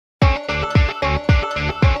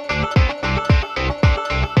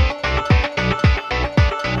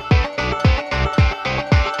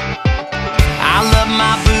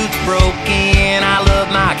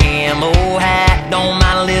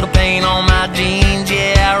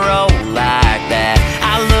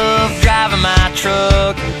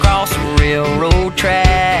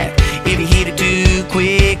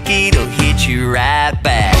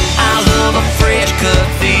cut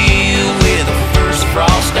field with the first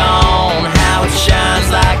frost on, how it shines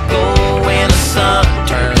like gold when the sun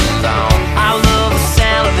turns on. I love the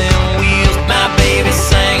sound of them wheels, my baby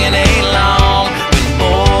singing along when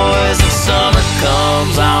Boys of Summer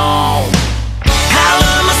comes on. I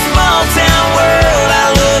love my small town world, I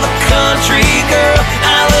love a country girl,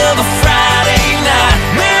 I love a Friday night.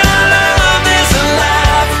 Man, I love this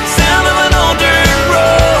life, sound of an old dirt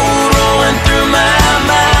road rolling through my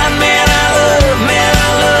mind. Man, I love, man, I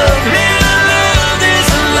love, man, I love this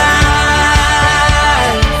life.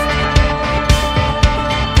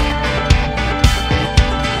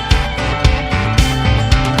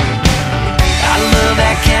 I love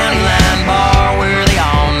that county line bar where they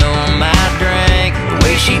all know my drink, the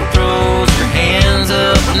way she throws her hands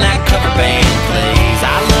up when that cover band plays.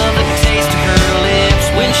 I love the taste of her lips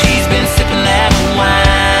when she's been sipping that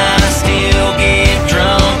wine. I still get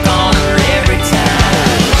drunk on her every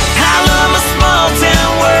time. I love my small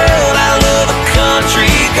town world, I love a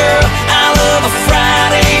country girl, I love a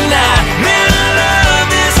Friday night. Man, I love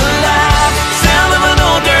this life, sound of an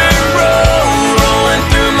old dirt road rolling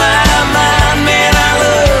through my mind. Man, I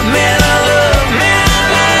love, man, I love, man,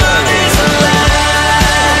 I love this life.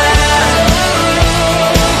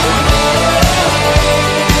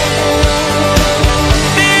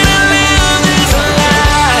 Man, I love this life.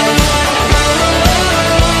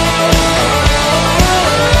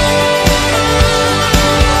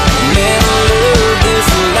 Man, I love this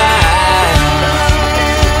life.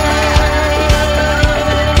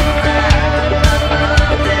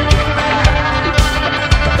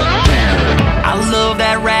 I love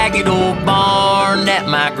that ragged old barn that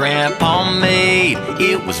my grandpa made.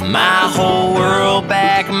 It was my whole world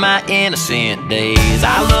back in my innocent days.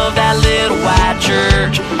 I love that little white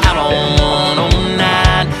church out on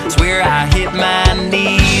 109. It's where I hit my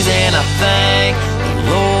knees and I thank the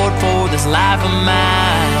Lord for this life of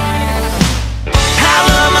mine.